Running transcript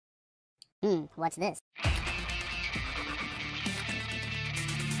What's this?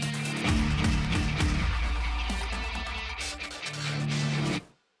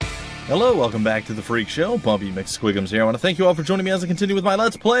 Hello, welcome back to the Freak Show. Bumpy McSquigums here. I want to thank you all for joining me as I continue with my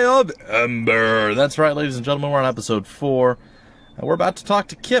Let's Play of Ember. That's right, ladies and gentlemen, we're on episode 4. And we're about to talk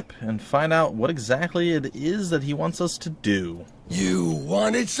to Kip and find out what exactly it is that he wants us to do. You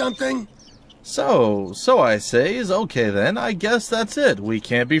wanted something? So I say, is okay then, I guess that's it. We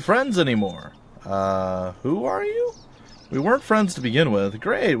can't be friends anymore. Who are you? We weren't friends to begin with.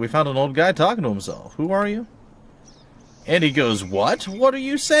 Great, we found an old guy talking to himself. Who are you? And he goes, what? What are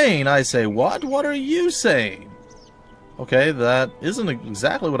you saying? I say, what? What are you saying? Okay, that isn't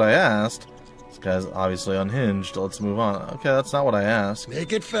exactly what I asked. This guy's obviously unhinged. Let's move on. Okay, that's not what I asked.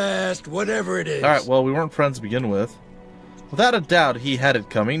 Make it fast, whatever it is. Alright, well, we weren't friends to begin with. Without a doubt, he had it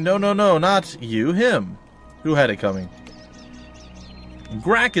coming. No, not you, him. Who had it coming?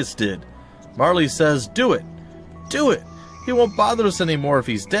 Gracchus did. Marley says, do it. Do it. He won't bother us anymore if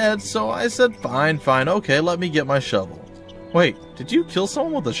he's dead, so I said, fine, okay, let me get my shovel. Wait, did you kill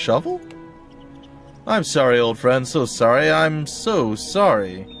someone with a shovel? I'm sorry, old friend, so sorry, I'm so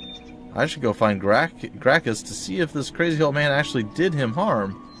sorry. I should go find Gracchus to see if this crazy old man actually did him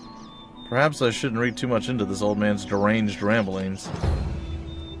harm. Perhaps I shouldn't read too much into this old man's deranged ramblings.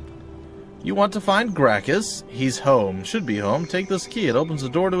 You want to find Gracchus? He's home. Should be home. Take this key. It opens the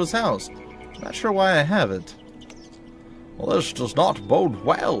door to his house. Not sure why I have it. Well, this does not bode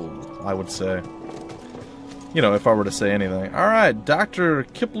well, I would say. You know, if I were to say anything. Alright, Dr.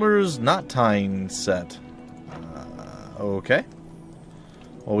 Kipler's knot tying set. Okay.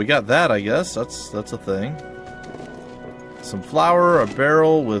 Well, we got that, I guess. That's a thing. Some flour, a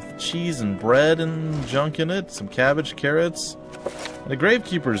barrel with cheese and bread and junk in it, some cabbage, carrots, and a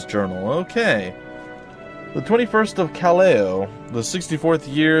gravekeeper's journal. Okay. The 21st of Kaleo, the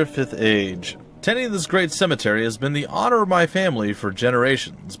 64th year, 5th age. Tending this great cemetery has been the honor of my family for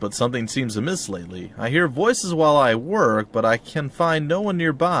generations, but something seems amiss lately. I hear voices while I work, but I can find no one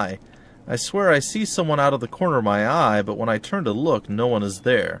nearby. I swear I see someone out of the corner of my eye, but when I turn to look, no one is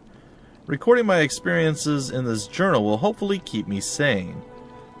there. Recording my experiences in this journal will hopefully keep me sane.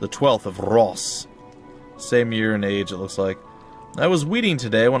 The 12th of Ross. Same year and age, it looks like. I was weeding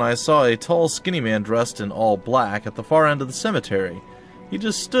today when I saw a tall, skinny man dressed in all black at the far end of the cemetery. He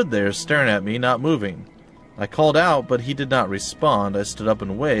just stood there staring at me, not moving. I called out, but he did not respond. I stood up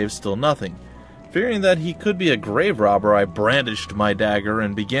and waved, still nothing. Fearing that he could be a grave robber, I brandished my dagger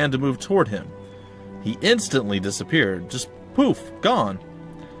and began to move toward him. He instantly disappeared. Just poof, gone.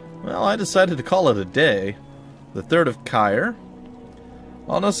 Well, I decided to call it a day. The 3rd of Kyre.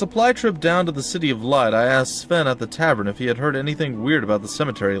 On a supply trip down to the City of Light, I asked Sven at the tavern if he had heard anything weird about the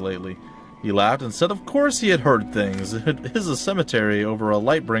cemetery lately. He laughed and said of course he had heard things. It is a cemetery over a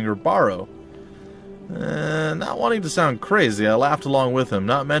Lightbringer barrow. Not wanting to sound crazy, I laughed along with him,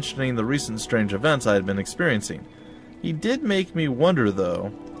 not mentioning the recent strange events I had been experiencing. He did make me wonder, though.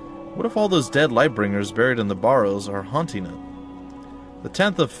 What if all those dead Lightbringers buried in the barrows are haunting it? The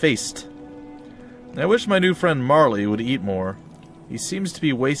 10th of Feast. I wish my new friend Marley would eat more. He seems to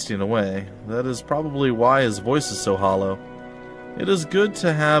be wasting away. That is probably why his voice is so hollow. It is good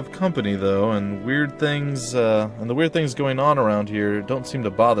to have company, though, and the weird things going on around here don't seem to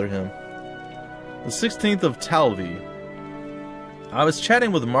bother him. The 16th of Talvi. I was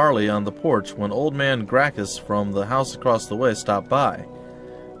chatting with Marley on the porch when old man Gracchus from the house across the way stopped by.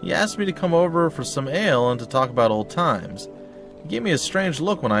 He asked me to come over for some ale and to talk about old times. He gave me a strange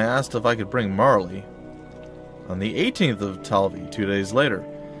look when I asked if I could bring Marley. On the 18th of Talvi, 2 days later,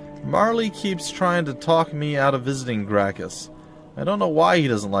 Marley keeps trying to talk me out of visiting Gracchus. I don't know why he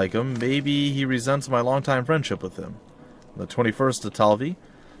doesn't like him. Maybe he resents my longtime friendship with him. On the 21st of Talvi,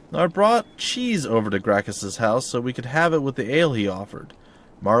 I brought cheese over to Gracchus's house so we could have it with the ale he offered.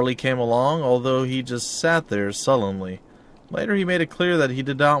 Marley came along, although he just sat there sullenly. Later he made it clear that he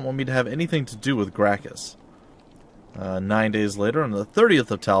did not want me to have anything to do with Gracchus. 9 days later, on the 30th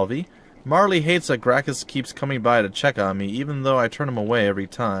of Talvi, Marley hates that Gracchus keeps coming by to check on me, even though I turn him away every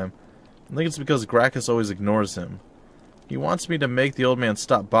time. I think it's because Gracchus always ignores him. He wants me to make the old man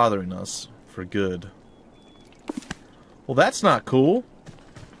stop bothering us, for good. Well, that's not cool.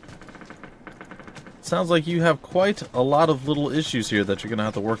 Sounds like you have quite a lot of little issues here that you're going to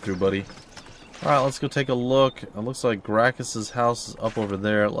have to work through, buddy. Alright, let's go take a look. It looks like Gracchus's house is up over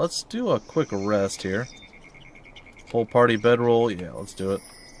there. Let's do a quick rest here. Whole party bedroll. Yeah, let's do it.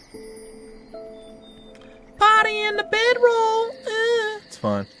 Party in the bedroll! It's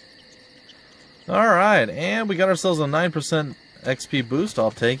fine. Alright, and we got ourselves a 9% XP boost.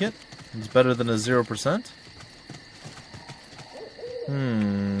 I'll take it. It's better than a 0%.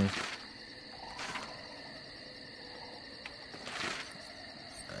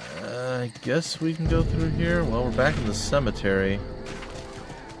 guess we can go through here. Well, we're back in the cemetery.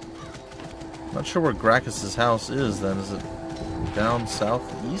 Not sure where Gracchus's house is then. Is it down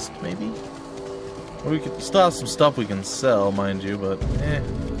southeast, maybe? Well, we could still have some stuff we can sell, mind you, but eh.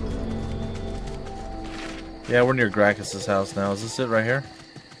 Yeah, we're near Gracchus's house now. Is this it right here?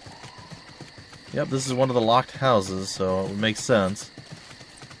 Yep, this is one of the locked houses, so it would make sense.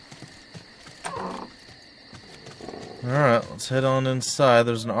 Alright, let's head on inside.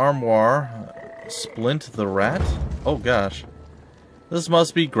 There's an armoire. Splint the rat? Oh gosh. This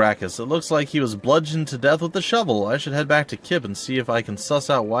must be Gracchus. It looks like he was bludgeoned to death with a shovel. I should head back to Kip and see if I can suss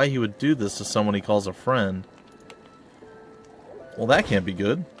out why he would do this to someone he calls a friend. Well, that can't be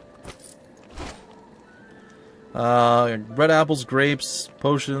good. Red apples, grapes,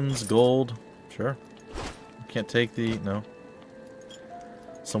 potions, gold. Sure. Can't take the... no.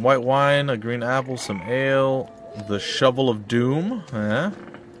 Some white wine, a green apple, some ale, the shovel of doom.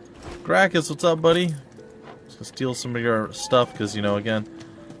 Gracchus, what's up, buddy? Just gonna steal some of your stuff, because, you know, again,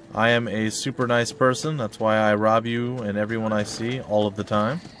 I am a super nice person. That's why I rob you and everyone I see all of the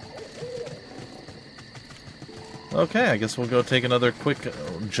time. Okay, I guess we'll go take another quick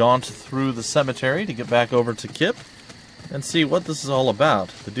jaunt through the cemetery to get back over to Kip and see what this is all about.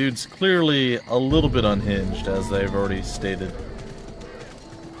 The dude's clearly a little bit unhinged, as they've already stated.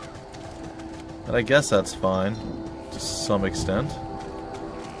 But I guess that's fine, to some extent.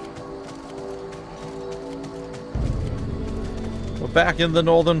 We're back in the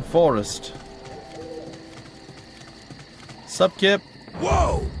northern forest. Sup, Kip?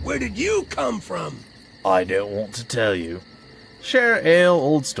 Whoa! Where did you come from? I don't want to tell you. Share ale,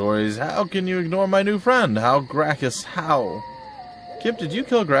 old stories. How can you ignore my new friend? How, Gracchus, how? Kip, did you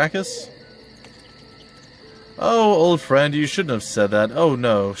kill Gracchus? Oh, old friend, you shouldn't have said that. Oh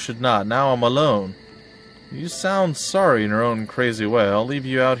no, should not. Now I'm alone. You sound sorry in your own crazy way. I'll leave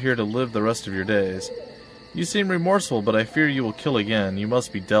you out here to live the rest of your days. You seem remorseful, but I fear you will kill again. You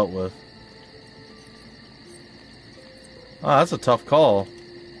must be dealt with. Ah, that's a tough call.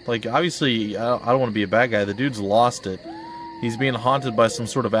 Like, obviously, I don't want to be a bad guy. The dude's lost it. He's being haunted by some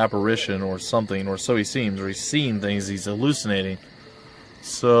sort of apparition or something, or so he seems, or he's seeing things, he's hallucinating.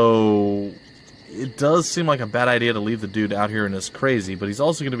 So, it does seem like a bad idea to leave the dude out here in this crazy, but he's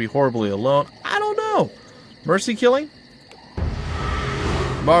also going to be horribly alone. I don't know. Mercy killing?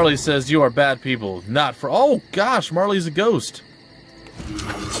 Marley says you are bad people. Not for... oh, gosh, Marley's a ghost.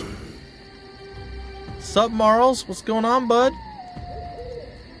 Sup, Marls? What's going on, bud?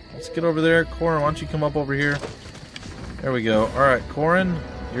 Let's get over there. Corin, why don't you come up over here? There we go. Alright, Corin,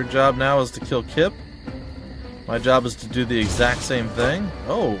 your job now is to kill Kip. My job is to do the exact same thing.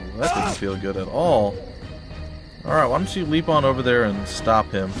 Oh, that didn't feel good at all. Alright, why don't you leap on over there and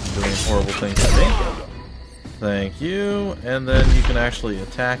stop him from doing horrible things to me? Thank you. And then you can actually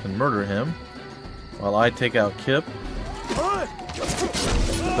attack and murder him while I take out Kip.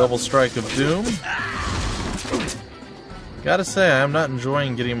 Double strike of doom. Gotta say, I'm not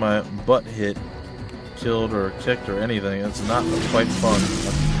enjoying getting my butt hit, killed, or kicked, or anything. It's not quite fun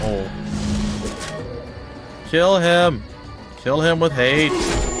at all. Kill him! Kill him with hate!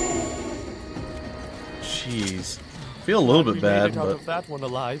 Jeez. I feel a little bit bad, but... of that one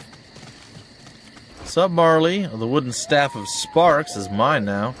alive. Sup, Marley? The wooden staff of Sparks is mine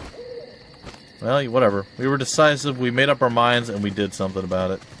now. Well, whatever. We were decisive, we made up our minds, and we did something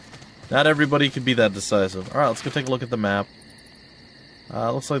about it. Not everybody can be that decisive. Alright, let's go take a look at the map.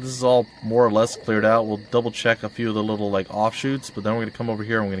 Looks like this is all more or less cleared out. We'll double check a few of the little, like, offshoots, but then we're going to come over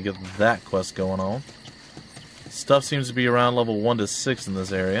here and we're going to get that quest going on. Stuff seems to be around level 1 to 6 in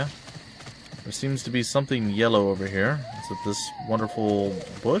this area. There seems to be something yellow over here. Is it this wonderful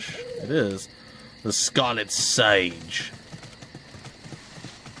bush? It is. The Scarlet Sage.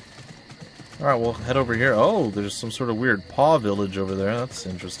 Alright, we'll head over here. Oh, there's some sort of weird paw village over there. That's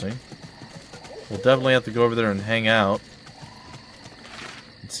interesting. We'll definitely have to go over there and hang out.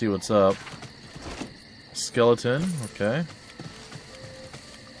 Let's see what's up. Skeleton, okay.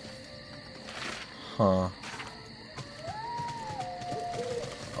 Huh.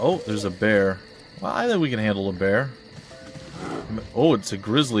 Oh, there's a bear. Well, I think we can handle a bear. Oh, it's a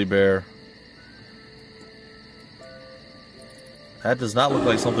grizzly bear. That does not look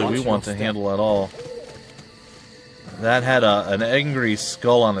like something we want to handle at all. That had an angry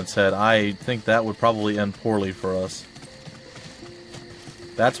skull on its head. I think that would probably end poorly for us.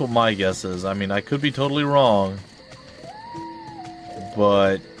 That's what my guess is. I mean, I could be totally wrong.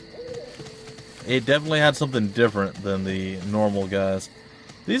 But it definitely had something different than the normal guys.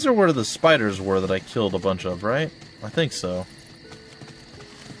 These are where the spiders were that I killed a bunch of, right? I think so.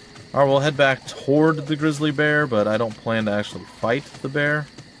 Alright, we'll head back toward the grizzly bear, but I don't plan to actually fight the bear.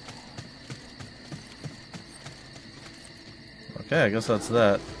 Okay, I guess that's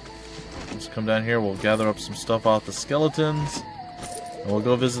that. Let's come down here, we'll gather up some stuff off the skeletons. And we'll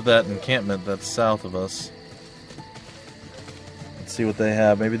go visit that encampment that's south of us. Let's see what they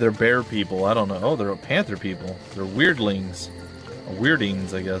have. Maybe they're bear people, I don't know. Oh, they're panther people. They're weirdlings.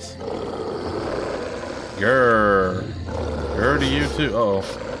 Weirdings, I guess. Grrr. Grrr to you too.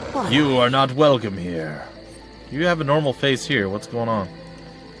 Uh-oh. You are not welcome here. You have a normal face here. What's going on?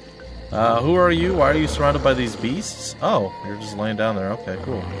 Who are you? Why are you surrounded by these beasts? Oh, you're just laying down there. Okay,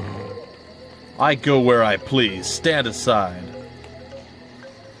 cool. I go where I please. Stand aside.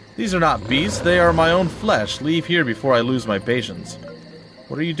 These are not beasts. They are my own flesh. Leave here before I lose my patience.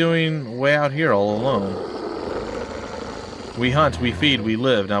 What are you doing way out here all alone? We hunt, we feed, we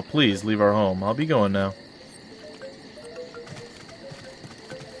live. Now please, leave our home. I'll be going now.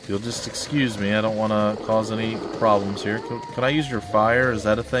 If you'll just excuse me, I don't want to cause any problems here. Can I use your fire? Is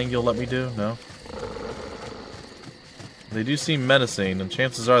that a thing you'll let me do? No? They do seem menacing, and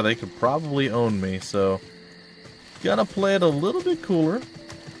chances are they could probably own me, so... Gotta play it a little bit cooler.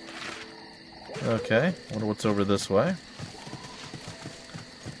 Okay, wonder what's over this way.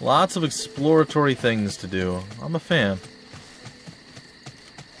 Lots of exploratory things to do. I'm a fan.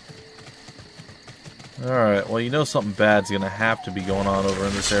 Alright, well, you know something bad's gonna have to be going on over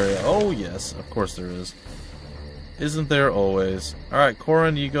in this area. Oh, yes, of course there is. Isn't there always? Alright,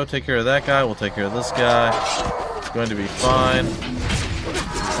 Corin, you go take care of that guy. We'll take care of this guy. It's going to be fine.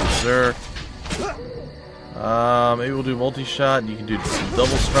 Berserk. Maybe we'll do multi-shot. You can do some double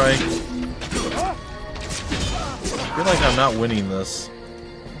strike. I feel like I'm not winning this.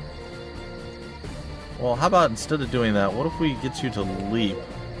 Well, how about instead of doing that, what if we get you to leap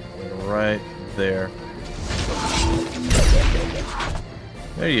right there?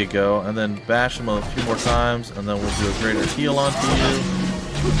 There you go, and then bash him a few more times, and then we'll do a greater heal onto you.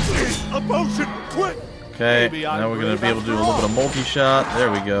 A potion, quick! Okay, now we're going to be able to do a little bit of multi-shot.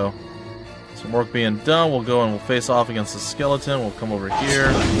 There we go. Some work being done. We'll go and we'll face off against the skeleton. We'll come over here,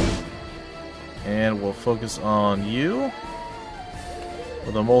 and we'll focus on you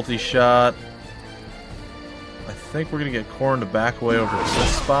with a multi-shot. I think we're going to get Corn to back away over to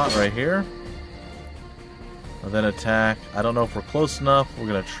this spot right here. And then attack. I don't know if we're close enough. We're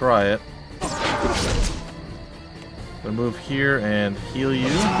going to try it. Gonna move here and heal you.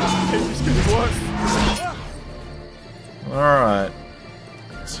 Alright.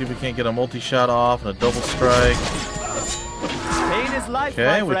 Let's see if we can't get a multi-shot off and a double strike. Pain is life,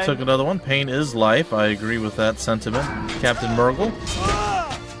 okay, we took another one. Pain is life. I agree with that sentiment. Captain Murgle.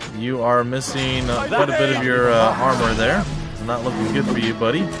 You are missing quite a bit of your armor there. It's not looking good for you,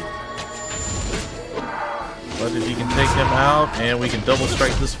 buddy. But if you can take him out and we can double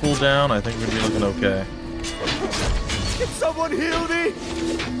strike this fool down, I think we're going to be looking okay. Can someone heal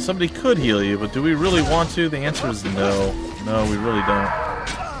me? Somebody could heal you, but do we really want to? The answer is no. No, we really don't.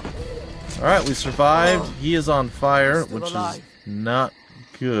 Alright, we survived. He is on fire, which is not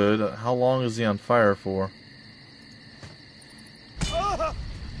good. How long is he on fire for?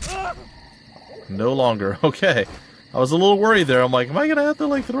 No longer. Okay. I was a little worried there. I'm like, am I going to have to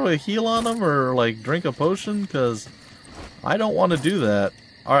like throw a heal on him or like drink a potion? Because I don't want to do that.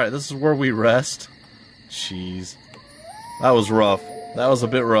 Alright, this is where we rest. Jeez. That was rough. That was a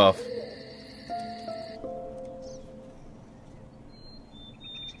bit rough.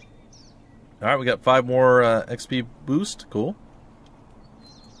 Alright, we got 5 more XP boost. Cool.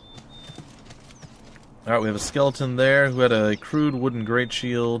 Alright, we have a skeleton there who had a crude wooden great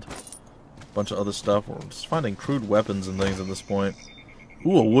shield. Bunch of other stuff. We're just finding crude weapons and things at this point.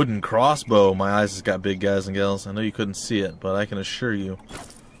 Ooh, a wooden crossbow. My eyes just got big, guys and gals. I know you couldn't see it, but I can assure you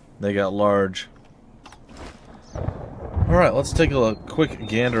they got large. Alright, let's take a quick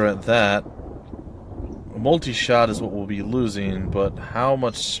gander at that. A multi-shot is what we'll be losing, but how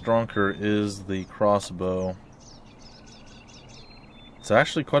much stronger is the crossbow? It's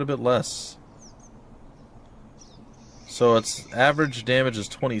actually quite a bit less. So its average damage is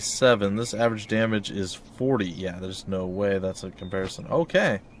 27. This average damage is 40. Yeah, there's no way that's a comparison.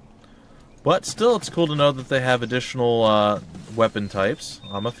 Okay. But still, it's cool to know that they have additional weapon types.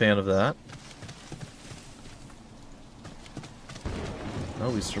 I'm a fan of that.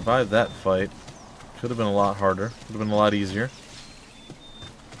 Oh, we survived that fight. Could have been a lot harder. Could have been a lot easier.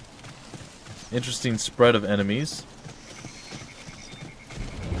 Interesting spread of enemies.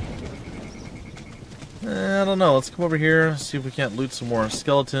 I don't know. Let's come over here, see if we can't loot some more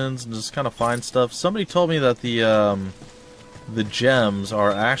skeletons and just kind of find stuff. Somebody told me that the gems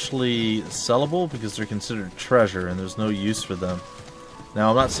are actually sellable because they're considered treasure and there's no use for them. Now,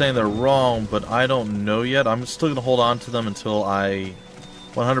 I'm not saying they're wrong, but I don't know yet. I'm still going to hold on to them until I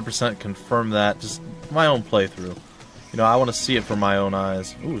 100% confirm that. Just my own playthrough. You know, I want to see it from my own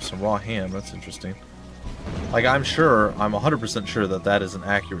eyes. Ooh, some raw ham. That's interesting. Like, I'm 100% sure that that is an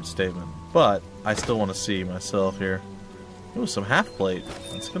accurate statement. But I still want to see myself here. Ooh, some half plate.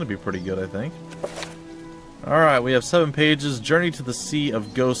 That's going to be pretty good, I think. Alright, we have 7 pages. Journey to the Sea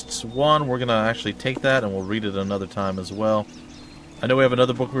of Ghosts 1. We're going to actually take that and we'll read it another time as well. I know we have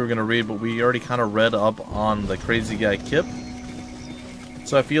another book we were going to read, but we already kind of read up on the crazy guy Kip.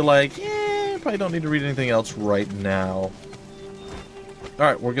 So I feel like, probably don't need to read anything else right now.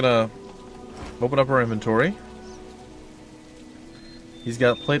 Alright, we're going to open up our inventory. He's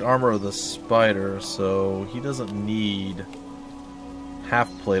got plate armor of the spider, so he doesn't need half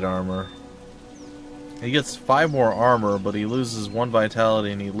plate armor. He gets 5 more armor, but he loses 1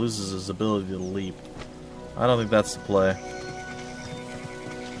 vitality and he loses his ability to leap. I don't think that's the play.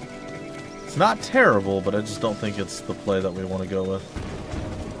 It's not terrible, but I just don't think it's the play that we want to go with.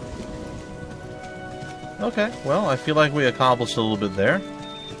 Okay, well, I feel like we accomplished a little bit there.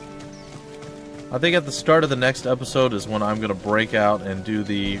 I think at the start of the next episode is when I'm going to break out and do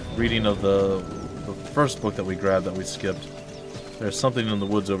the reading of the first book that we grabbed that we skipped. There's something in the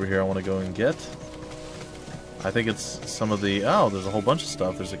woods over here I want to go and get. I think it's some of the... Oh, there's a whole bunch of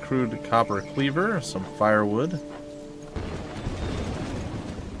stuff. There's a crude copper cleaver, some firewood.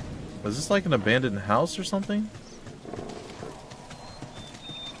 Is this like an abandoned house or something?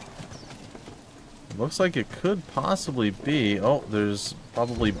 Looks like it could possibly be. Oh, there's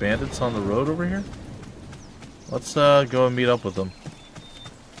probably bandits on the road over here. Let's go and meet up with them.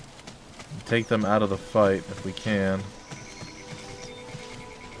 Take them out of the fight if we can.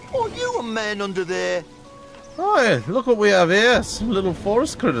 Are you a man under there? Oh, look what we have here. Some little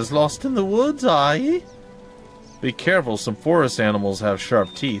forest critters lost in the woods, are ye? Be careful, some forest animals have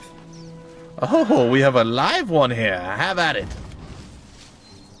sharp teeth. Oh, we have a live one here. Have at it.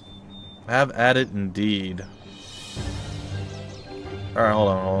 Have at it indeed. Alright, hold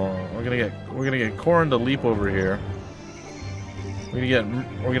on. We're gonna get Corin to leap over here. We're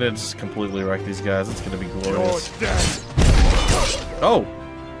gonna just completely wreck these guys. It's gonna be glorious. Oh!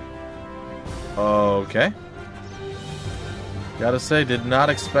 Okay. Gotta say, did not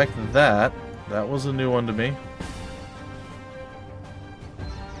expect that. That was a new one to me.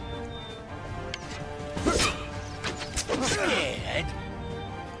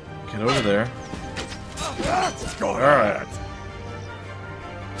 Get over there. Alright.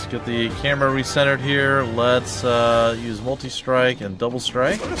 Let's get the camera recentered here. Let's use multi-strike and double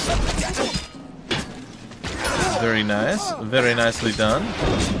strike. Very nice. Very nicely done.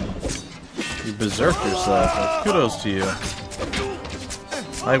 You berserked yourself. Well, kudos to you.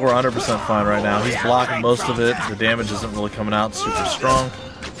 I think we're 100% fine right now. He's blocking most of it. The damage isn't really coming out super strong.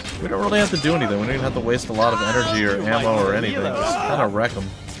 We don't really have to do anything. We don't even have to waste a lot of energy or ammo or anything. Just kind of wreck him.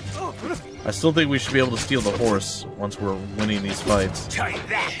 I still think we should be able to steal the horse once we're winning these fights. Alright,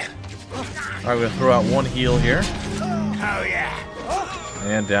 we're going to throw out 1 heal here.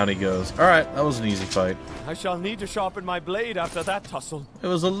 And down he goes. Alright, that was an easy fight. I shall need to sharpen my blade after that tussle. It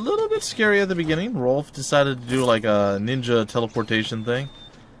was a little bit scary at the beginning. Rolf decided to do like a ninja teleportation thing.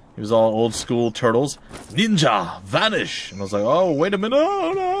 He was all old school turtles. Ninja! Vanish! And I was like, oh, wait a minute.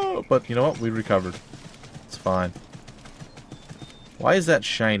 Oh, no! But you know what? We recovered. It's fine. Why is that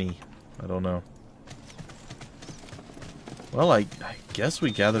shiny? I don't know. Well, I guess we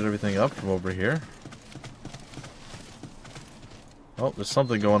gathered everything up from over here. Oh, there's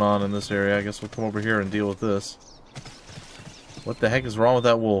something going on in this area. I guess we'll come over here and deal with this. What the heck is wrong with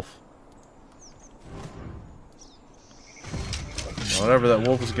that wolf? Whatever that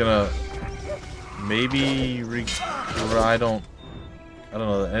wolf is gonna maybe I don't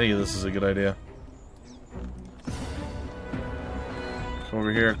know that any of this is a good idea. Come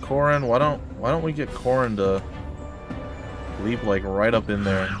over here, Corin. Why don't we get Corin to leap like right up in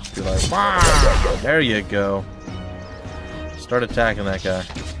there? Just be like, wah! There you go. Start attacking that guy.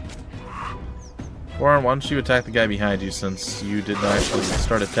 Corin, why don't you attack the guy behind you since you didn't actually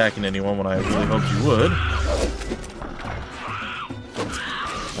start attacking anyone when I really hoped you would.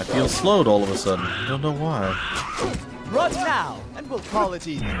 I feel slowed all of a sudden. I don't know why. Run now, and we'll call it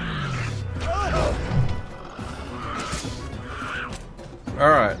even.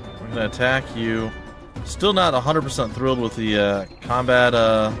 Alright, I'm gonna attack you. Still not 100% thrilled with the combat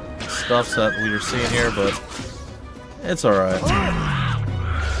stuff that we were seeing here, but it's alright.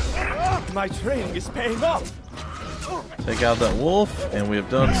 My training is paying off. Take out that wolf, and we have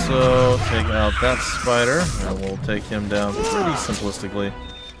done so. Take out that spider, and we'll take him down pretty simplistically.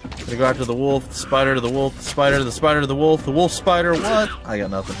 Gonna go after the wolf, the spider to the wolf, the spider to the spider to the wolf, the wolf spider, what? I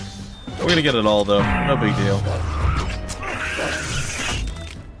got nothing. We're gonna get it all though, no big deal.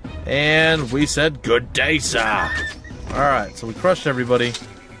 And we said good day, sir. Alright, so we crushed everybody.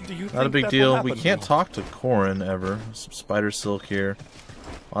 Do you Not a think big that will deal. happen We can't now? talk to Corin ever. Some spider silk here.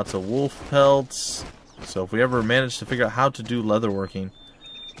 Lots of wolf pelts. So if we ever manage to figure out how to do leatherworking,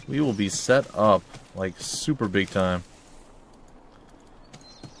 we will be set up like super big time.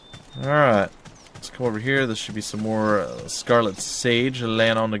 Alright. Let's come over here. There should be some more scarlet sage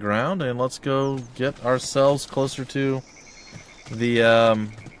laying on the ground. And let's go get ourselves closer to the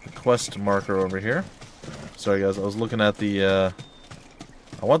quest marker over here. Sorry guys, I was looking at the...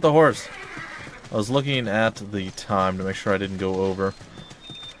 I want the horse. I was looking at the time to make sure I didn't go over.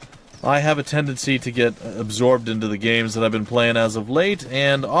 I have a tendency to get absorbed into the games that I've been playing as of late,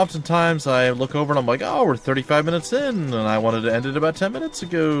 and oftentimes I look over and I'm like, oh, we're 35 minutes in, and I wanted to end it about 10 minutes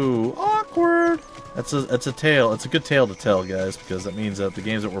ago. Awkward. It's a tale. It's a good tale to tell, guys, because that means that the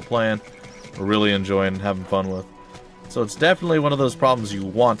games that we're playing, we're really enjoying and having fun with. So it's definitely one of those problems you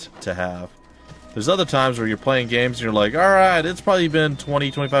want to have. There's other times where you're playing games and you're like, alright, it's probably been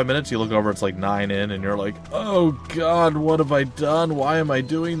 20-25 minutes. You look over, it's like 9 in, and you're like, oh god, what have I done? Why am I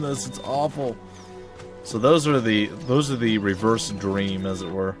doing this? It's awful. So those are the reverse dream, as it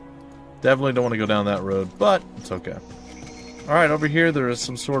were. Definitely don't want to go down that road, but it's okay. Alright, over here there is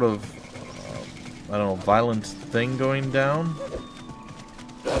some sort of, I don't know, violent thing going down.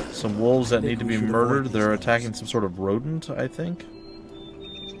 Some wolves that need to be murdered. They're attacking some sort of rodent, I think.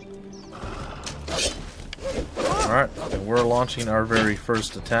 Alright, and we're launching our very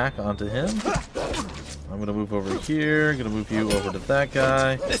first attack onto him. I'm gonna move over here, gonna move you over to that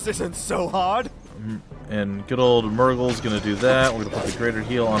guy. This isn't so hard. And good old Murgle's gonna do that. We're gonna put the greater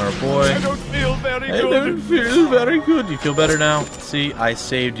heal on our boy. I don't feel very I good. don't feel very good. You feel better now? See, I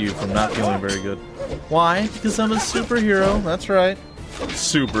saved you from not feeling very good. Why? Because I'm a superhero. That's right.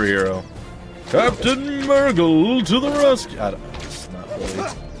 Superhero. Captain Murgle to the rescue. I don't know. It's not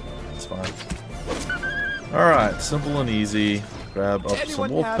really. It's fine. Alright, simple and easy. Grab up some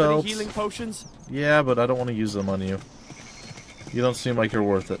wolf have any pelts. healing potions? Yeah, but I don't want to use them on you. You don't seem like you're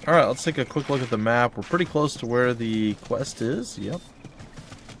worth it. Alright, let's take a quick look at the map. We're pretty close to where the quest is. Yep.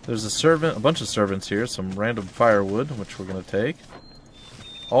 There's a bunch of servants here. Some random firewood, which we're going to take.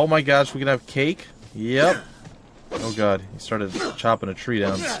 Oh my gosh, we can have cake? Yep. Oh god, he started chopping a tree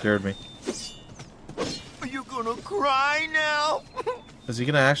down. It scared me. Are you gonna cry now? Is he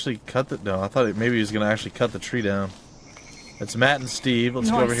gonna actually cut the... No, I thought maybe he was gonna actually cut the tree down. It's Matt and Steve.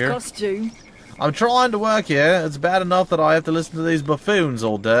 Let's go over here. Costume. I'm trying to work here. It's bad enough that I have to listen to these buffoons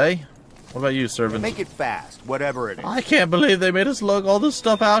all day. What about you, servant? Make it fast, whatever it is. I can't believe they made us lug all this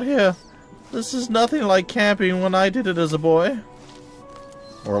stuff out here. This is nothing like camping when I did it as a boy.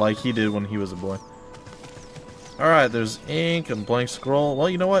 Or like he did when he was a boy. Alright, there's ink and blank scroll. Well,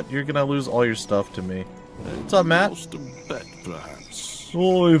 you know what? You're gonna lose all your stuff to me. What's up, Matt? Lost a bet, perhaps.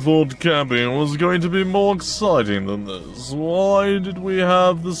 I thought camping was going to be more exciting than this. Why did we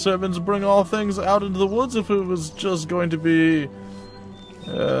have the servants bring our things out into the woods if it was just going to be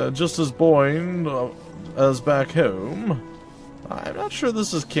just as boring as back home? I'm not sure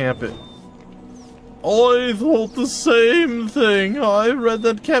this is camping. I thought the same thing. I read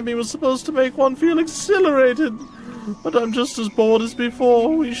that camping was supposed to make one feel exhilarated. But I'm just as bored as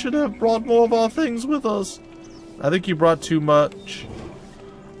before. We should have brought more of our things with us. I think you brought too much.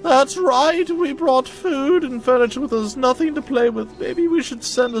 That's right. We brought food and furniture with us. Nothing to play with. Maybe we should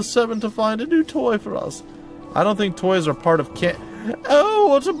send a servant to find a new toy for us. I don't think toys are part of camp. Oh,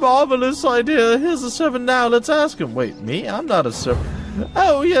 what a marvelous idea. Here's a servant now. Let's ask him. Wait, me? I'm not a servant.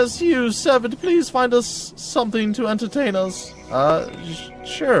 Oh, yes, you, servant. Please find us something to entertain us.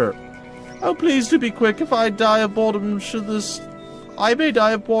 Sure. Oh, please do be quick. If I die of boredom, I may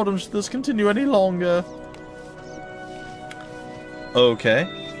die of boredom should this continue any longer. Okay.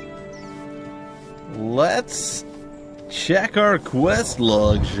 Let's check our quest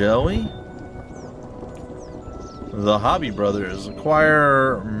log, shall we? The Hobby Brothers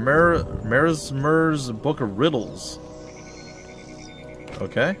acquire Merismer's Book of Riddles.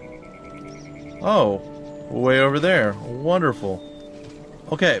 Okay. Oh, way over there. Wonderful.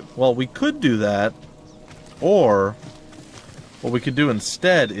 Okay, well, we could do that, or what we could do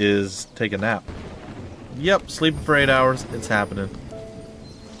instead is take a nap. Yep, sleeping for 8 hours. It's happening.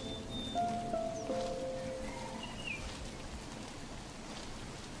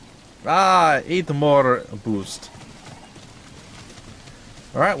 Ah, 8 more boost.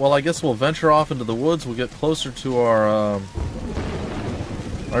 Alright, well, I guess we'll venture off into the woods. We'll get closer to our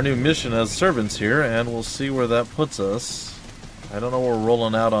new mission as servants here, and we'll see where that puts us. I don't know what we're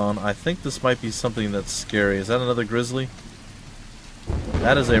rolling out on. I think this might be something that's scary. Is that another grizzly?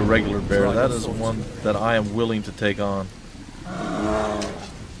 That is a regular bear. That is one that I am willing to take on.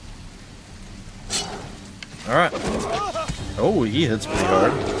 Alright. Oh, he hits pretty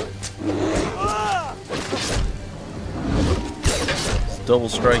hard. Let's double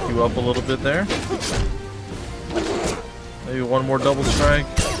strike you up a little bit there. Maybe one more double strike.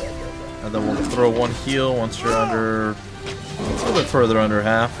 And then we'll throw one heal once you're under... a little bit further under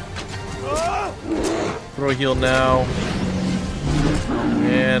half. Throw a heal now.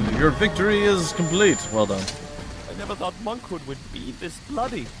 And your victory is complete. Well done. I never thought monkhood would be this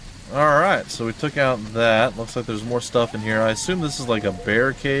bloody. Alright, so we took out that. Looks like there's more stuff in here. I assume this is like a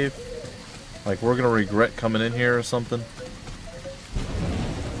bear cave. Like we're gonna regret coming in here or something.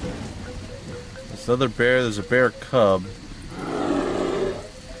 There's another bear. There's a bear cub.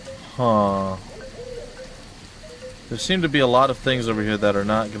 Huh. There seem to be a lot of things over here that are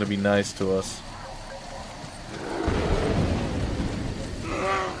not going to be nice to us.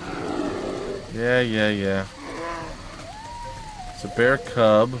 Yeah. It's a bear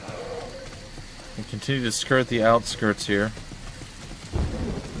cub. We continue to skirt the outskirts here.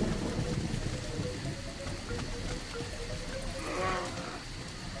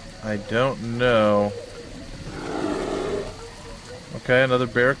 I don't know. Okay, another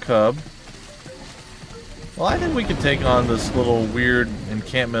bear cub. Well, I think we can take on this little weird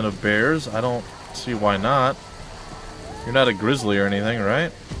encampment of bears. I don't see why not. You're not a grizzly or anything,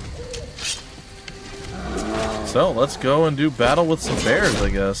 right? So, let's go and do battle with some bears, I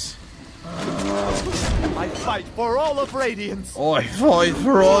guess. I fight for all of Radiance. I fight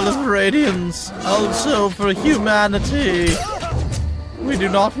for all of Radiance. Also for humanity. We do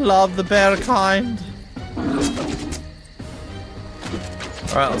not love the bear kind.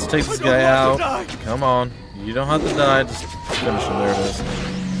 Alright, let's take this guy out. Come on. You don't have to die. Just finish him. There it is.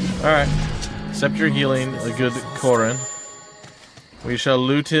 Alright. Accept your healing, a good Corin. We shall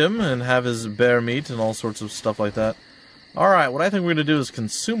loot him and have his bear meat and all sorts of stuff like that. Alright, what I think we're going to do is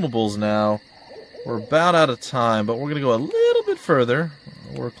consumables now. We're about out of time, but we're going to go a little bit further.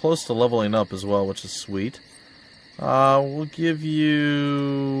 We're close to leveling up as well, which is sweet. We'll give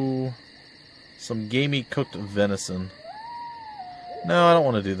you some gamey cooked venison. No, I don't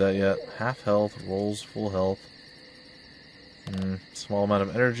want to do that yet. Half health, rolls full health. Small amount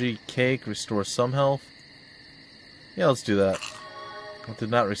of energy. Cake, restore some health. Yeah, let's do that. That did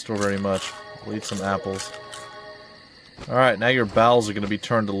not restore very much. We'll eat some apples. Alright, now your bowels are going to be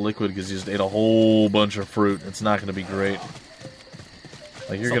turned to liquid because you just ate a whole bunch of fruit. It's not going to be great.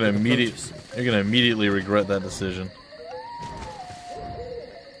 Like, you're going to immediately regret that decision.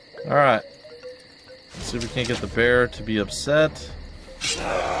 Alright. Let's see if we can't get the bear to be upset.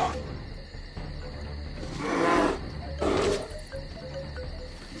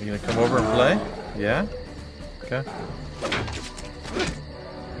 You gonna come over and play? Yeah? Okay.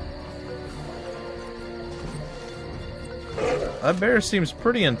 That bear seems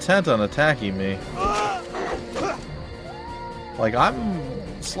pretty intent on attacking me. Like, I'm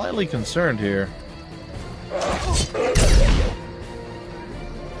slightly concerned here.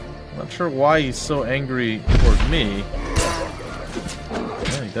 I'm not sure why he's so angry toward me.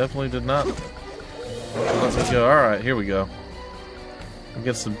 Yeah, he definitely did not let me go. Alright, here we go. We'll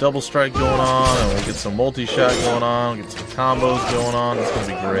get some double strike going on, and we'll get some multi-shot going on, we'll get some combos going on. It's gonna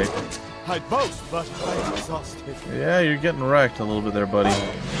be great. I'd boast, but I'm exhausted. Yeah, you're getting wrecked a little bit there, buddy.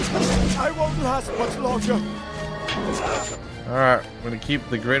 I won't last much longer. Alright, we're gonna keep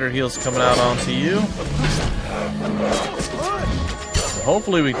the greater heals coming out onto you.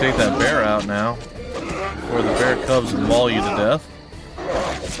 Hopefully we take that bear out now, before the bear cubs maul you to death.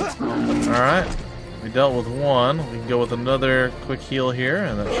 Alright, we dealt with one. We can go with another quick heal here,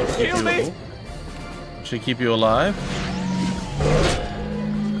 and that should keep you alive.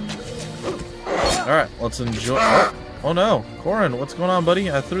 Alright, let's enjoy... Oh no, Corin, what's going on,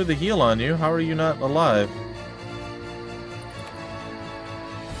 buddy? I threw the heal on you. How are you not alive?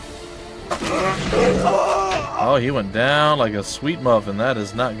 Oh, he went down like a sweet muffin. That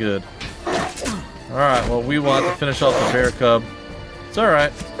is not good. Alright, well, we will have to finish off the bear cub. It's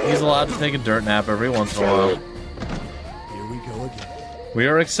alright. He's allowed to take a dirt nap every once in a while. Here we go again. We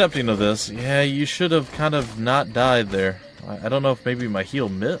are accepting of this. Yeah, you should have kind of not died there. I don't know if maybe my heal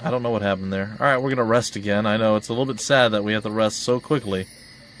missed. I don't know what happened there. Alright, we're going to rest again. I know, it's a little bit sad that we have to rest so quickly.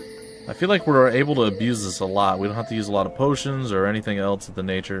 I feel like we're able to abuse this a lot. We don't have to use a lot of potions or anything else of the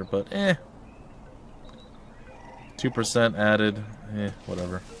nature, but 2% added.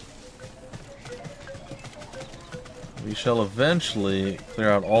 Whatever. We shall eventually clear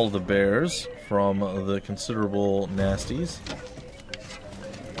out all the bears from the considerable nasties.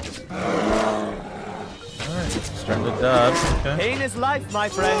 Alright, starting to dodge. Okay. Pain is life, my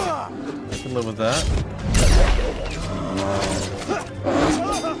friend. I can live with that.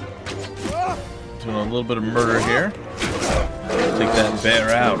 Doing a little bit of murder here. Take that bear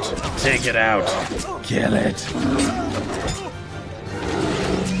out. Take it out. Kill it.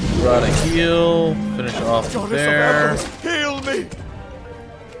 Brought a heal. Finish off the bear. Heal me!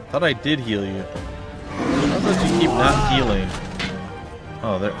 Thought I did heal you. How does you keep not healing?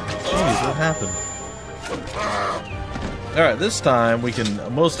 Oh, there. Jeez, what happened? Alright, this time we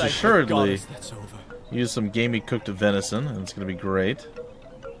can most assuredly use some gamey cooked venison, and it's going to be great.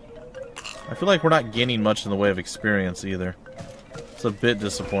 I feel like we're not gaining much in the way of experience either. It's a bit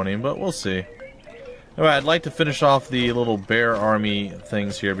disappointing, but we'll see. Alright, I'd like to finish off the little bear army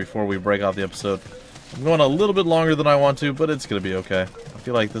things here before we break off the episode. I'm going a little bit longer than I want to, but it's going to be okay. I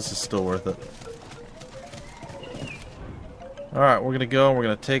feel like this is still worth it. Alright, we're going to go and we're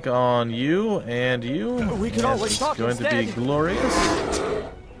going to take on you and you. We can always talk It's going to be glorious.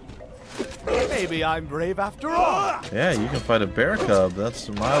 Maybe I'm brave after all. Yeah, you can fight a bear cub. That's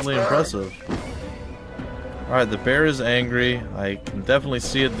mildly impressive. Alright, the bear is angry. I can definitely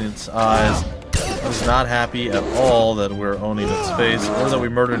see it in its eyes. It's not happy at all that we're owning its face or that we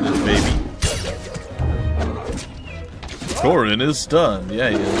murdered its baby. Corin is stunned. Yeah,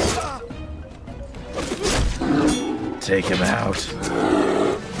 he is. Take him out.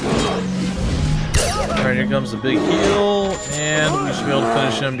 Alright, here comes the big heal, and we should be able to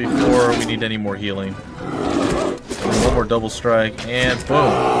finish him before we need any more healing. One more double strike, and boom.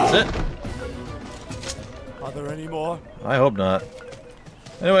 That's it. Are there any more? I hope not.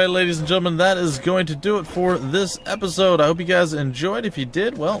 Anyway, ladies and gentlemen, that is going to do it for this episode. I hope you guys enjoyed. If you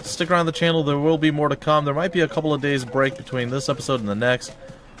did, well, stick around the channel. There will be more to come. There might be a couple of days break between this episode and the next.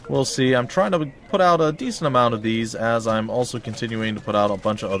 We'll see. I'm trying to put out a decent amount of these as I'm also continuing to put out a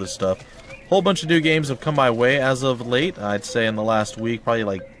bunch of other stuff. Whole bunch of new games have come my way as of late. I'd say in the last week, probably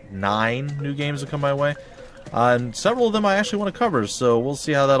like 9 new games have come my way. And several of them I actually want to cover, so we'll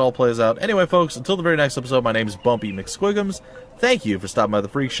see how that all plays out. Anyway, folks, until the very next episode, my name is Bumpy McSquigums. Thank you for stopping by the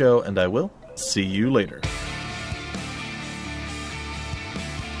Freak Show, and I will see you later.